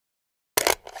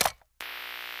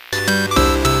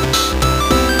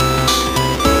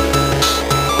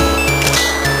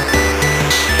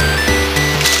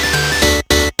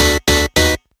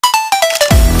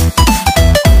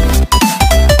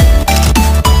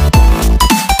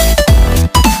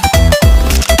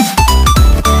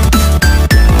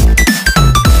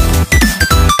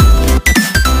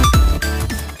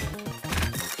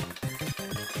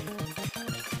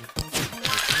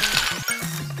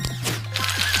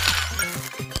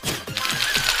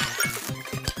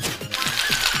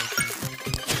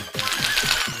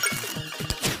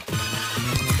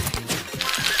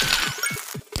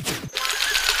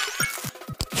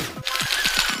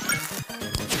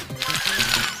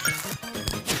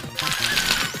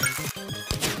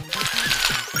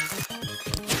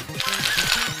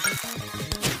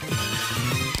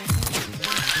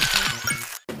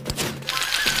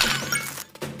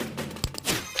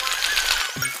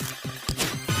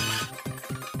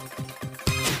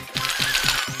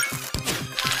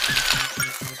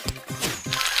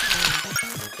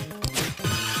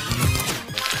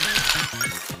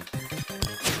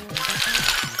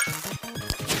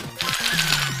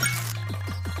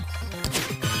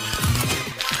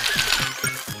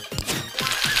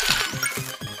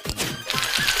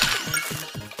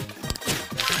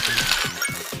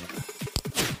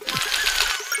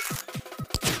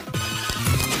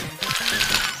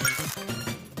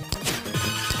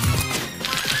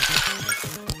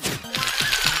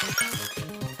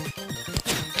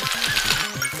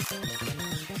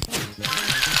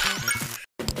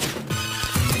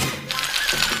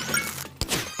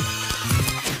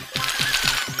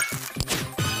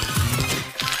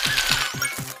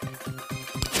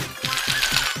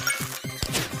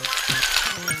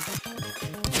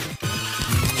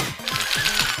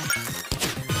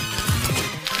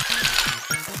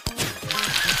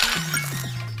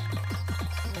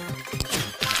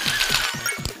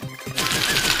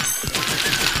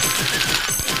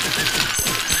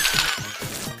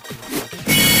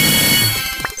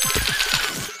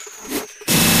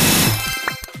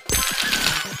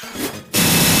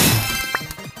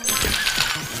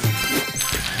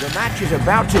The match is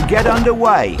about to get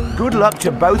underway. Good luck to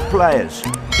both players.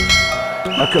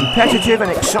 A competitive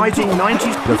and exciting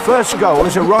 90s. The first goal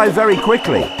has arrived very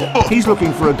quickly. He's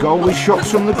looking for a goal with shots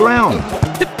from the ground.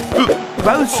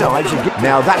 Both sides are...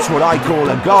 Now that's what I call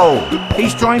a goal.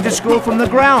 He's trying to score from the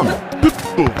ground.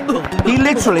 He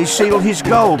literally sealed his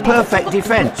goal. Perfect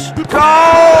defence.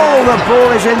 Goal! The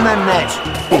ball is in the net.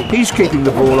 He's keeping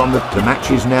the ball on the... The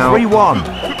match is now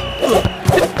 3-1.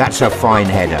 That's a fine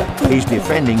header. He's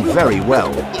defending very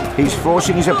well. He's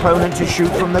forcing his opponent to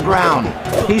shoot from the ground.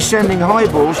 He's sending high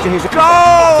balls to his...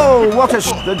 Goal! What a...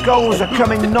 The goals are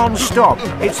coming non-stop.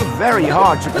 It's very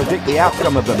hard to predict the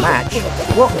outcome of the match.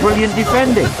 What brilliant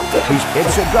defending.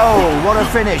 It's a goal. What a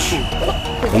finish.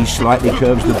 He slightly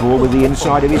curves the ball with the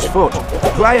inside of his foot.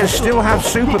 Players still have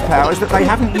superpowers that they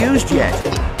haven't used yet.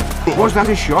 Was that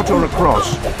a shot or a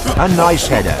cross? A nice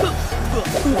header.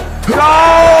 Goal!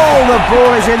 The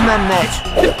ball is in the net.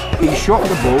 He shot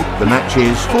the ball. The match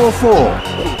is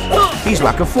 4-4. He's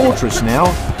like a fortress now.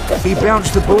 He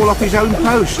bounced the ball off his own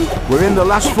post. We're in the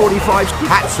last 45.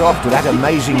 Hats off to that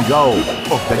amazing goal.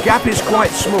 The gap is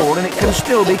quite small and it can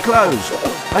still be closed.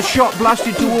 A shot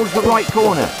blasted towards the right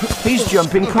corner. He's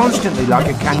jumping constantly like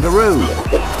a kangaroo.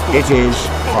 It is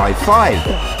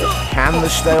 5-5. Can the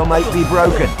stalemate be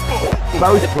broken?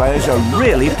 Both players are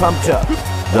really pumped up.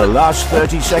 The last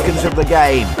 30 seconds of the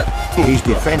game. He's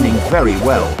defending very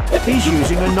well. He's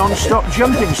using a non-stop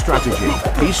jumping strategy.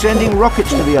 He's sending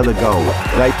rockets to the other goal.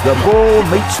 The ball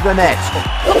meets the net.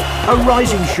 A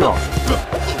rising shot.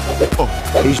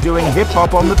 He's doing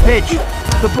hip-hop on the pitch.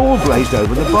 The ball glazed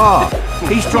over the bar.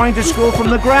 He's trying to score from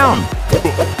the ground.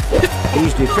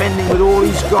 He's defending with all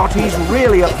he's got. He's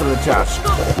really up for the task.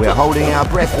 We're holding our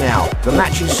breath now. The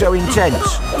match is so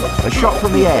intense. A shot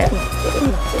from the air.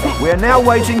 We're now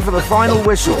waiting for the final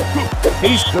whistle.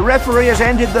 The referee has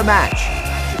ended the match.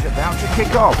 He's about to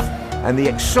kick off, and the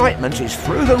excitement is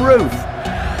through the roof.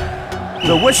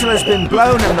 The whistle has been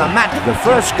blown and the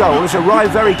first goal has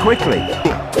arrived very quickly.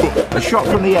 A shot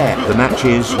from the air. The match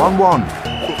is 1-1.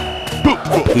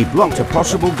 He blocked a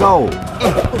possible goal.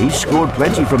 He's scored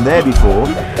plenty from there before.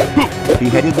 He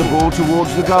headed the ball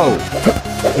towards the goal.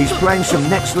 He's playing some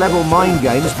next level mind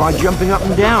games by jumping up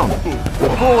and down. The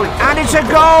ball, and it's a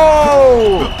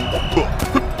goal!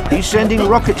 He's sending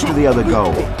rockets to the other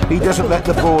goal. He doesn't let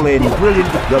the ball in.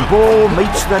 Brilliant. The ball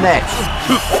meets the net.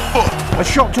 A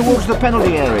shot towards the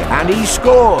penalty area, and he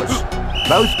scores.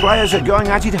 Both players are going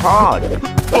at it hard.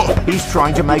 He's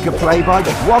trying to make a play by...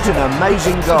 What an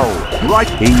amazing goal. Right,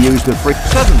 he used the frick.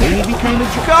 Suddenly he became a...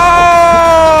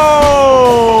 Goal!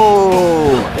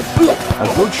 A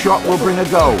good shot will bring a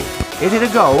goal. Is it a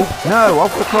goal? No,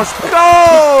 off the cross.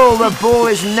 Goal! The ball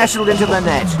is nestled into the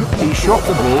net. He shot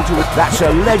the ball to it. That's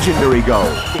a legendary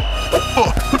goal.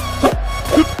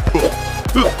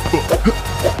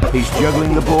 He's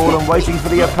juggling the ball and waiting for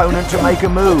the opponent to make a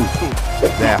move.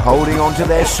 They're holding on to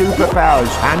their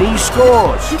superpowers, and he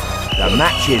scores. The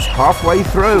match is halfway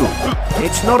through.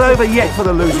 It's not over yet for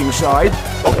the losing side.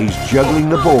 He's juggling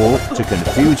the ball to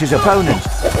confuse his opponent.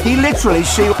 He literally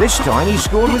sealed. This time he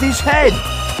scored with his head.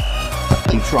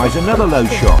 He tries another low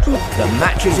shot. The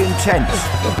match is intense.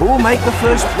 Who will make the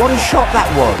first? What a shot that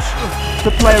was.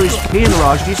 The player he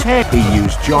enlarged his head. He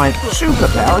used giant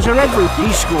superpowers are everywhere.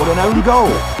 He scored an own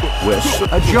goal.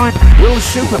 A giant. Will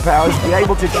superpowers be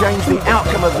able to change the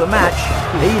outcome of the match?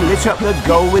 He lit up the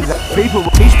goal with the people.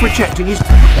 He's protecting his...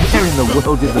 Where in the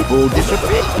world did the ball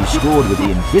disappear? He scored with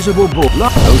the invisible ball.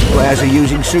 Those players are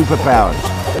using superpowers.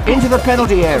 Into the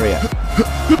penalty area.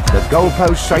 The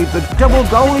goalpost saved. The double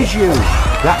goal is used.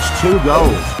 That's 2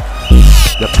 goals.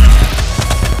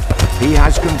 He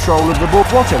has control of the ball.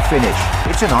 What a finish.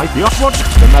 It's a nice...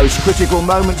 The most critical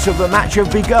moments of the match have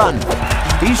begun.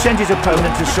 He sent his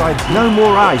opponent aside. No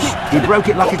more ice. He broke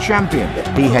it like a champion.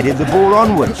 He headed the ball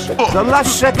onwards. The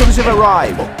last seconds have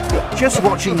arrived. Just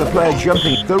watching the player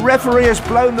jumping. The referee has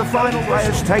blown the final.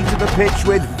 Players take to the pitch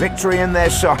with victory in their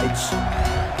sights.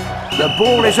 The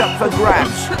ball is up for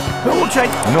grabs. Who will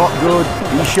take... Not good.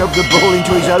 He shoved the ball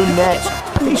into his own net.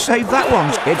 He saved that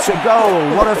one. It's a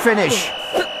goal. What a finish.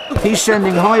 He's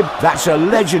sending high... That's a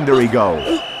legendary goal.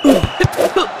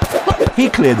 He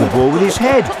cleared the ball with his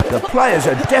head. The players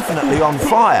are definitely on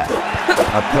fire.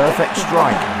 A perfect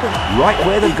strike. Right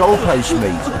where the goalposts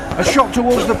meet. A shot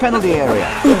towards the penalty area.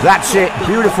 That's it.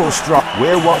 Beautiful strike.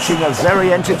 We're watching a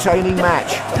very entertaining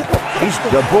match.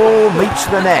 The ball meets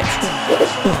the net.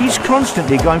 He's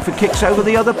constantly going for kicks over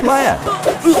the other player.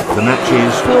 The match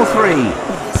is 4-3.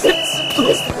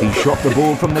 He shot the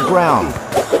ball from the ground.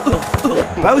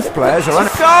 Both players are on...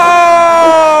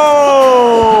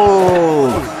 Goal!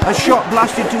 A shot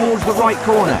blasted towards the right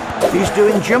corner. He's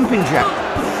doing jumping jack.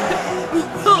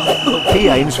 He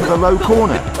aims for the low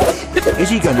corner.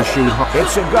 Is he going to shoot hot?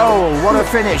 It's a goal. What a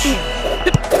finish.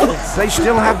 They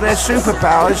still have their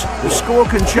superpowers. The score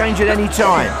can change at any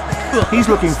time. He's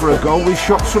looking for a goal with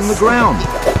shots from the ground.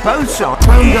 Both sides.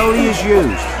 Lone goalie is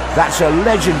used. That's a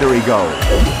legendary goal.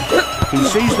 He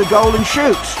sees the goal and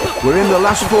shoots. We're in the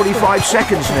last 45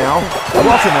 seconds now.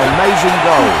 What an amazing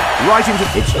goal. Right into...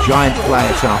 It's giant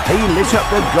player time. He lit up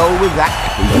the goal with that.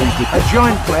 A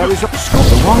giant player is up.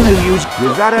 The one who used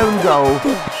with that own goal.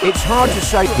 It's hard to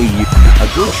say. A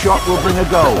good shot will bring a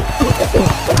goal.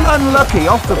 Unlucky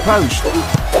off the post.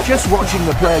 Just watching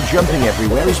the player jumping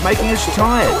everywhere is making us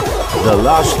tired. The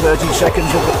last 30 seconds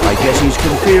of the... I guess he's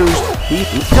confused.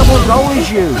 Double goal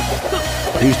is used.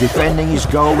 He's defending his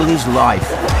goal with his life.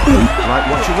 Like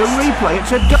watching a replay,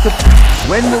 it's a duck.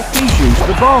 When will he use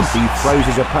the bomb? He throws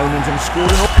his opponent and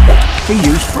scored He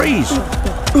used freeze.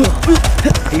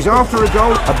 He's after a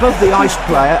goal above the iced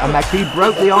player, and McPhee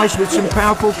broke the ice with some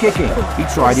powerful kicking. He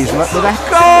tried his luck with a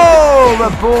goal!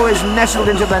 The ball is nestled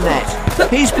into the net.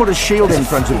 He's put a shield in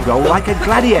front of goal like a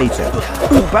gladiator.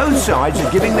 Both sides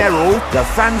are giving their all. The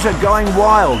fans are going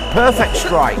wild. Perfect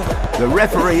strike. The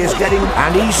referee is getting...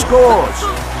 and he scores.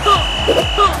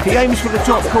 He aims for the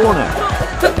top corner.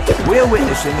 We're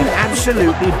witnessing an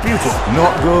absolutely beautiful...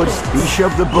 Not good. He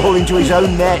shoved the ball into his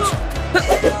own net.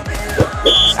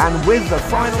 And with the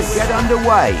final get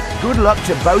underway, good luck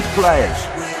to both players.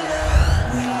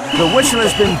 The whistle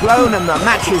has been blown and the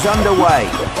match is underway.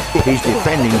 He's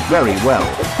defending very well.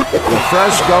 The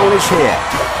first goal is here.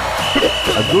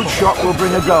 A good shot will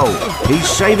bring a goal. He's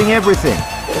saving everything.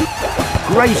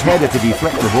 Great header to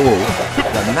deflect the ball.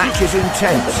 The match is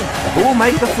intense. Who'll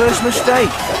make the first mistake?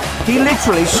 He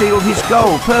literally sealed his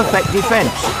goal. Perfect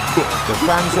defence. The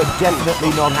fans are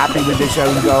definitely not happy with this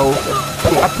own goal.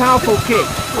 A powerful kick.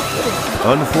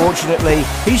 Unfortunately,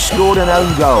 he scored an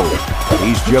own goal.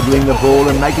 He's juggling the ball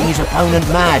and making his opponent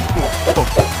mad.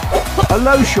 A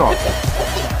low shot.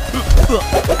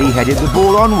 He headed the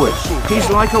ball onwards. He's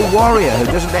like a warrior who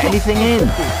doesn't let anything in.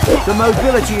 The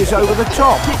mobility is over the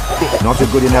top. Not a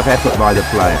good enough effort by the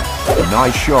player.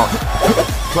 Nice shot.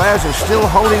 Players are still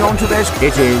holding on to theirs.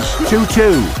 It is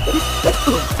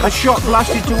 2-2. A shot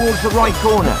blasted towards the right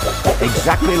corner.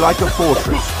 Exactly like a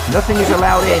fortress. Nothing is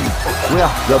allowed in. Well,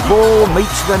 the ball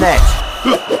meets the net.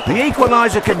 The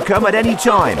equaliser can come at any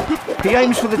time. He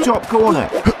aims for the top corner.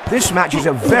 This match is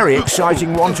a very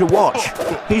exciting one to watch.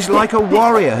 He's like a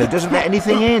warrior who doesn't let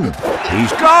anything in.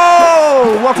 He's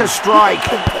goal! What a strike!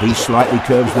 He slightly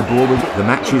curves the ball. The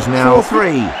match is now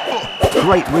 4-3.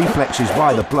 Great reflexes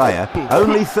by the player.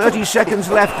 Only 30 seconds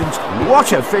left and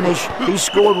what a finish. He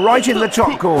scored right in the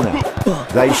top corner.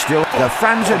 The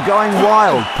fans are going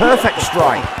wild. Perfect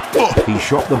strike. He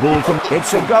shot the ball from...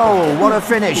 It's a goal. What a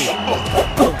finish.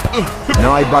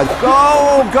 Denied by...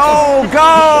 Goal! Goal!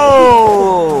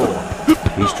 Goal!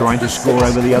 He's trying to score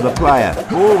over the other player.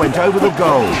 Ball went over the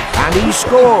goal. And he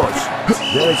scores.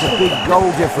 There is a big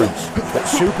goal difference. But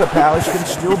superpowers can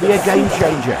still be a game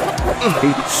changer.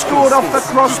 He scored off the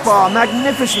crossbar.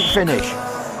 Magnificent finish.